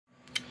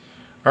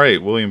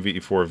Alright, William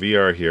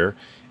VE4VR here,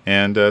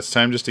 and it's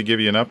time just to give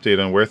you an update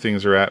on where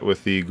things are at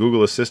with the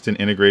Google Assistant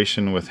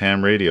integration with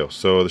ham radio.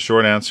 So the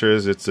short answer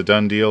is it's a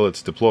done deal,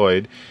 it's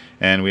deployed,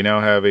 and we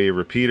now have a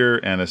repeater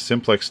and a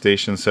simplex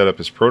station set up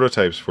as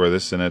prototypes for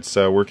this, and it's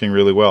working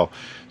really well.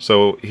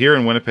 So here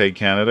in Winnipeg,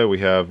 Canada, we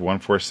have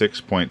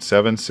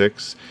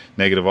 146.76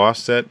 negative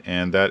offset,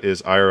 and that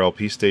is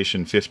IRLP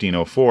station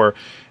 1504,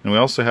 and we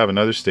also have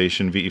another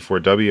station,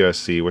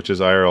 VE4WSC, which is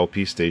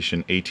IRLP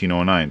station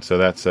 1809. So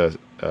that's a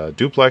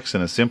duplex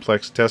and a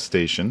simplex test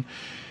station.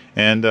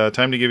 And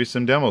time to give you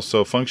some demos.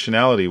 So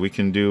functionality, we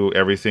can do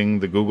everything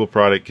the Google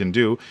product can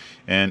do,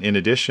 and in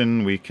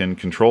addition we can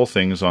control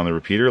things on the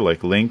repeater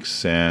like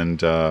links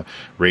and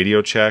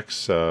radio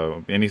checks,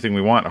 anything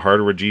we want.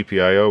 Hardware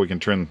GPIO, we can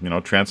turn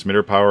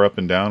transmitter power up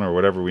and down or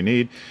whatever we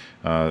need.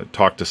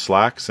 Talk to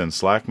Slack, send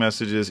Slack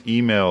messages,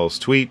 emails,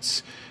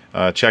 tweets,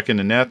 check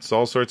into nets,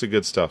 all sorts of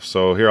good stuff.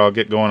 So here I'll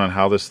get going on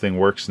how this thing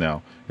works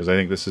now, because I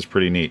think this is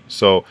pretty neat.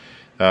 So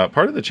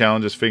part of the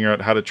challenge is figuring out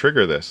how to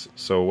trigger this.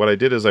 So what I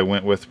did is I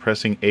went with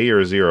pressing A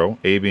or 0,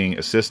 A being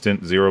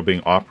assistant, 0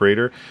 being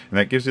operator, and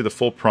that gives you the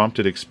full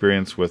prompted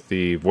experience with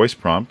the voice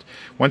prompt.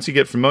 Once you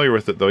get familiar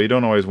with it though, you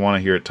don't always want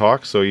to hear it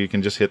talk, so you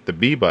can just hit the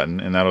B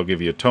button and that'll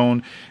give you a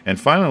tone. And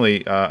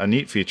finally, a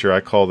neat feature I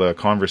call the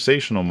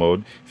Conversational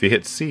Mode. If you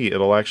hit C,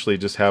 it'll actually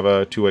just have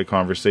a two-way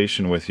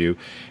conversation with you,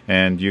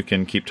 and you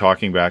can keep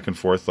talking back and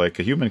forth like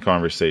a human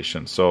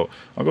conversation. So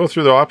I'll go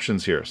through the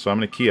options here. So I'm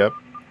going to key up.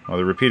 Well,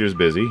 the repeater's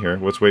busy. Here,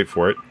 let's wait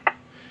for it.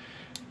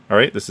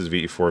 Alright, this is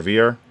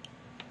VE4VR.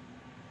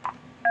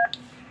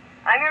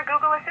 I'm your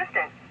Google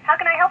Assistant. How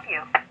can I help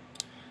you?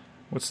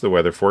 What's the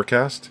weather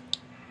forecast?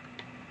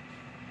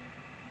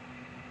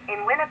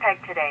 In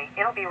Winnipeg today,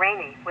 it'll be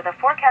rainy, with a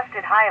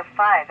forecasted high of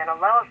 5 and a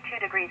low of 2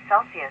 degrees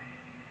Celsius.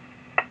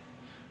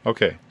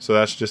 Okay, so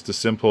that's just a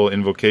simple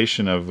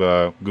invocation of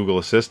Google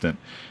Assistant.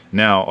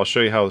 Now, I'll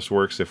show you how this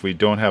works if we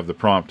don't have the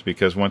prompt,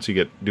 because once you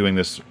get doing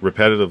this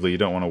repetitively, you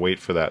don't want to wait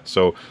for that.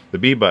 So the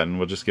B button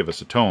will just give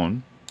us a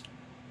tone.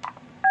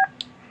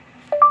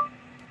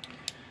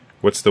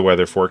 What's the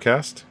weather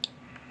forecast?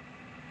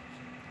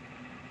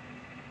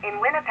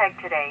 In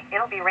Winnipeg today,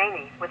 it'll be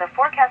rainy, with a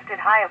forecasted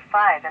high of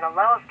 5 and a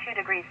low of 2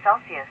 degrees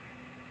Celsius.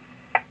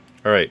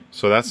 Alright,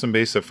 so that's some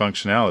basic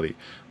functionality.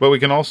 But we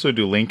can also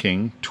do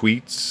linking,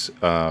 tweets,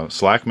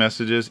 Slack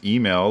messages,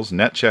 emails,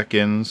 net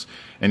check-ins,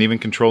 and even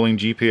controlling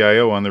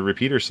GPIO on the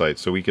repeater site.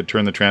 So we could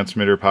turn the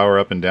transmitter power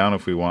up and down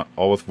if we want,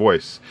 all with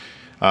voice.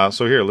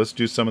 So here, let's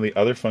do some of the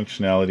other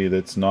functionality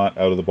that's not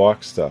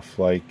out-of-the-box stuff.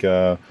 Like,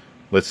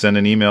 let's send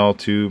an email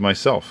to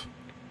myself.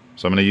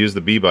 So I'm going to use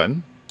the B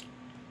button.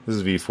 This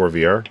is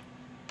V4VR.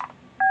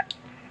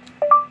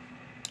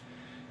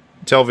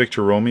 Tell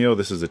Victor Romeo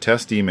this is a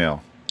test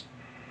email.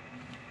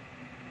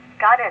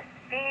 Got it.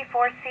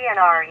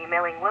 VE4CNR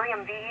emailing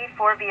William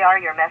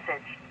VE4VR your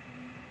message.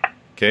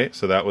 Okay,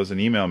 so that was an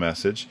email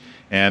message.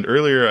 And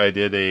earlier I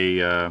did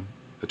a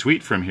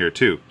tweet from here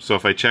too. So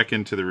if I check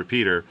into the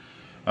repeater,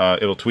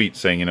 it'll tweet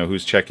saying,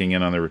 who's checking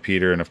in on the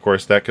repeater. And of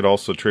course that could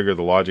also trigger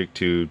the logic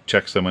to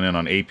check someone in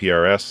on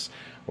APRS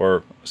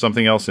or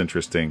something else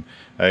interesting.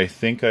 I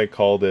think I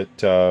called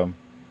it, or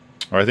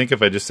I think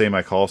if I just say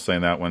my call sign,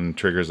 that one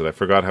triggers it. I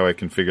forgot how I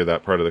configure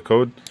that part of the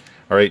code.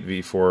 Alright,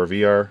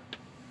 V4VR.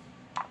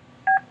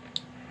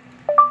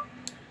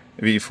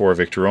 V4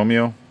 Victor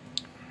Romeo.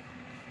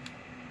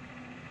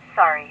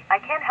 Sorry, I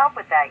can't help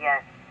with that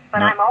yet, but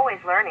No. I'm always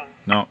learning.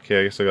 No,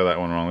 okay, I guess I got that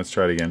one wrong. Let's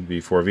try it again.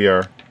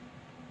 V4VR.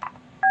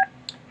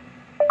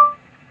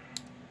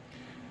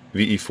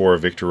 VE4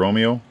 Victor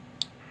Romeo.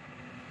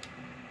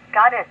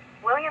 Got it.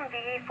 William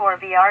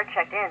VE4VR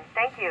checked in.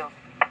 Thank you.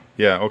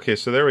 Yeah, okay,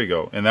 so there we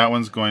go. And that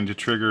one's going to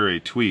trigger a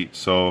tweet.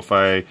 So if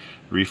I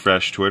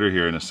refresh Twitter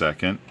here in a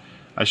second,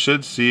 I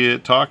should see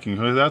it talking.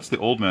 Oh, that's the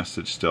old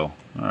message still.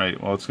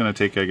 Alright, well it's going to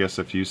take, I guess,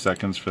 a few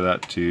seconds for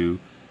that to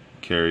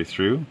carry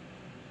through.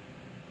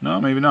 No,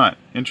 maybe not.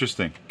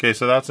 Interesting. Okay,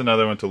 so that's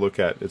another one to look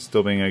at. It's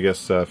still being, I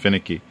guess,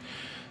 finicky.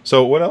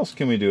 So what else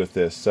can we do with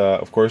this?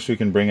 Of course, we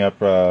can bring up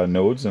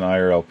nodes in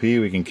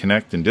IRLP. We can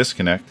connect and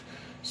disconnect.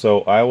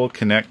 So I will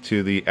connect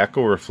to the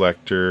echo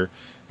reflector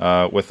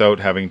without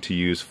having to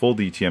use full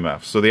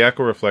DTMF. So the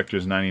echo reflector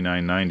is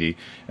 9990.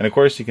 And of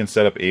course, you can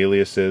set up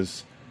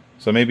aliases.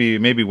 So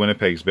maybe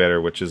Winnipeg's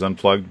better, which is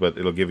unplugged, but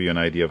it'll give you an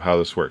idea of how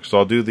this works. So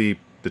I'll do the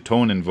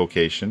tone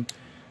invocation.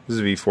 This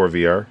is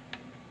V4VR.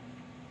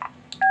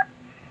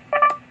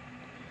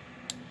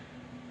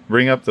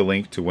 Bring up the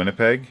link to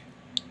Winnipeg.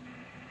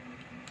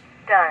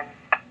 Done.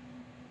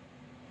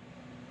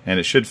 And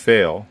it should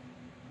fail.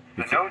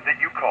 The node that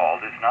you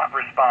called is not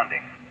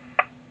responding.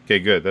 Okay,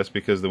 good. That's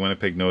because the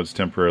Winnipeg node's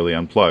temporarily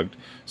unplugged.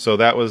 So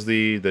that was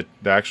the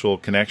actual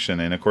connection.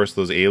 And of course,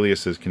 those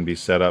aliases can be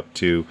set up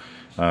to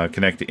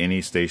connect to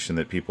any station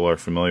that people are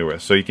familiar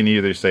with. So you can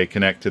either say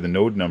connect to the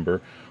node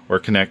number or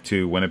connect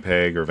to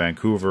Winnipeg or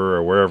Vancouver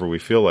or wherever we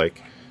feel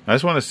like. I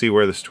just want to see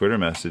where this Twitter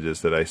message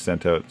is that I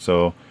sent out.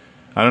 So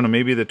I don't know,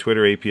 maybe the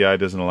Twitter API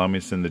doesn't allow me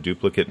to send the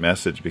duplicate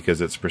message because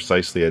it's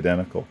precisely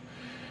identical.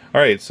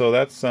 Alright, so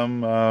that's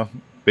some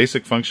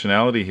basic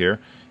functionality here.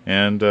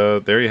 And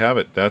there you have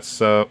it. That's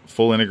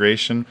full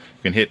integration.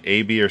 You can hit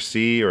A, B, or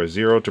C, or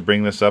 0 to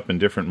bring this up in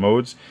different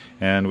modes.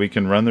 And we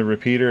can run the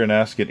repeater and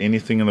ask it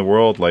anything in the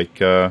world, like,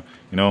 you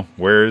know,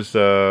 where's,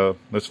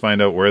 let's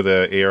find out where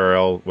the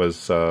ARL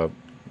was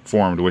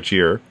formed, which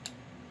year.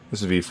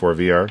 This is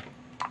V4VR.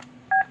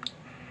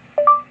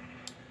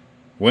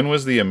 When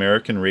was the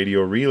American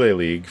Radio Relay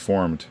League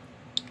formed?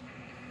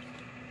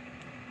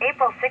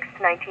 April 6th,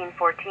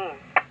 1914.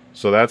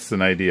 So that's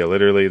an idea.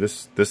 Literally,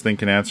 this thing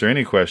can answer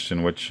any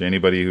question, which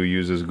anybody who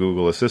uses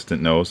Google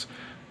Assistant knows.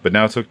 But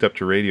now it's hooked up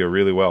to radio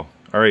really well.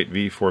 All right,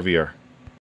 V4VR.